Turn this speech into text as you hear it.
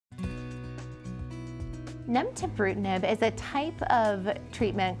Nemtabrutinib is a type of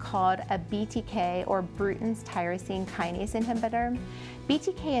treatment called a BTK or Bruton's tyrosine kinase inhibitor.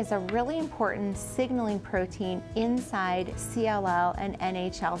 BTK is a really important signaling protein inside CLL and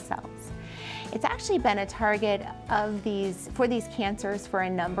NHL cells. It's actually been a target for these cancers for a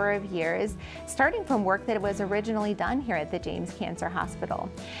number of years, starting from work that was originally done here at the James Cancer Hospital,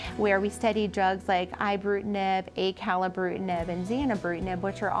 where we studied drugs like ibrutinib, acalabrutinib, and zanubrutinib,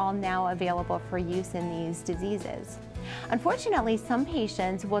 which are all now available for use in these diseases. Unfortunately, some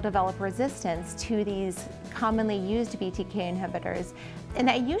patients will develop resistance to these commonly used BTK inhibitors, and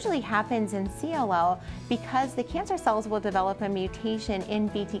that usually happens in CLL because the cancer cells will develop a mutation in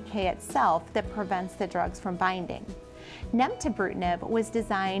BTK itself that prevents the drugs from binding. Nemtabrutinib was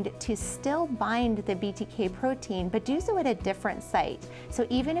designed to still bind the BTK protein, but do so at a different site. So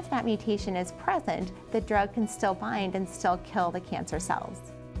even if that mutation is present, the drug can still bind and still kill the cancer cells.